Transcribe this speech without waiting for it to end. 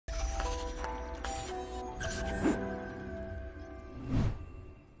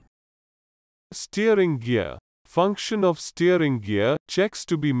Steering gear. Function of steering gear, checks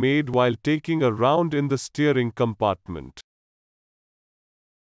to be made while taking a round in the steering compartment.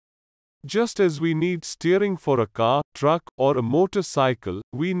 Just as we need steering for a car, truck, or a motorcycle,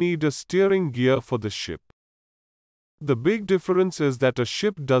 we need a steering gear for the ship. The big difference is that a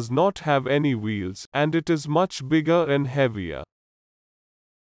ship does not have any wheels, and it is much bigger and heavier.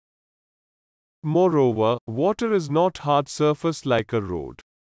 Moreover, water is not hard surface like a road.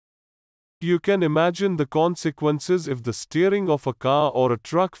 You can imagine the consequences if the steering of a car or a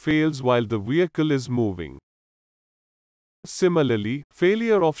truck fails while the vehicle is moving. Similarly,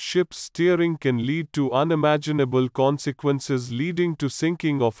 failure of ship's steering can lead to unimaginable consequences leading to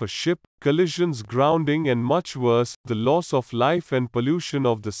sinking of a ship, collisions, grounding, and much worse, the loss of life and pollution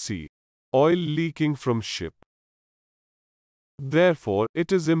of the sea. Oil leaking from ship. Therefore,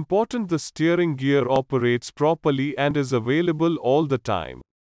 it is important the steering gear operates properly and is available all the time.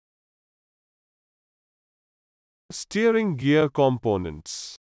 Steering gear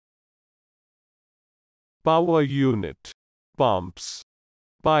components. Power unit. Pumps.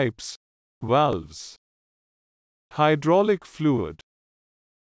 Pipes. Valves. Hydraulic fluid.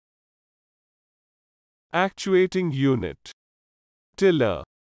 Actuating unit. Tiller.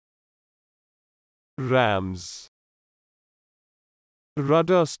 Rams.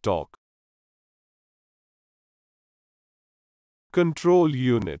 Rudder stock. Control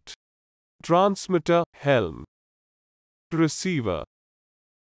unit. Transmitter, helm. Receiver.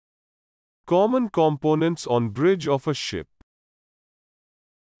 Common components on bridge of a ship.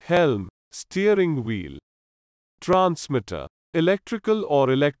 Helm, steering wheel. Transmitter. Electrical or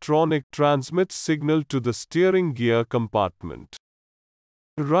electronic transmits signal to the steering gear compartment.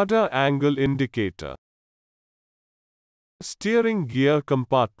 Rudder angle indicator. Steering gear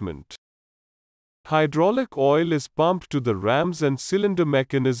compartment. Hydraulic oil is pumped to the rams and cylinder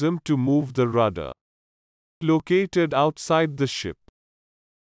mechanism to move the rudder. Located outside the ship.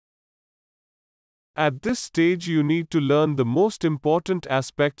 At this stage you need to learn the most important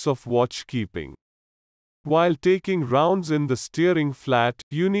aspects of watch keeping. While taking rounds in the steering flat,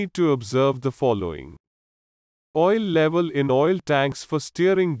 you need to observe the following. Oil level in oil tanks for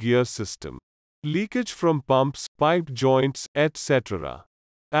steering gear system. Leakage from pumps, pipe joints, etc.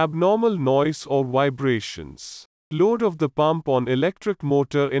 Abnormal noise or vibrations. Load of the pump on electric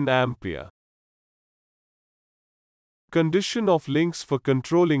motor in ampere. Condition of links for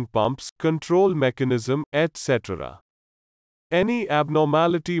controlling pumps, control mechanism, etc. Any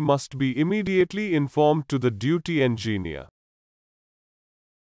abnormality must be immediately informed to the duty engineer.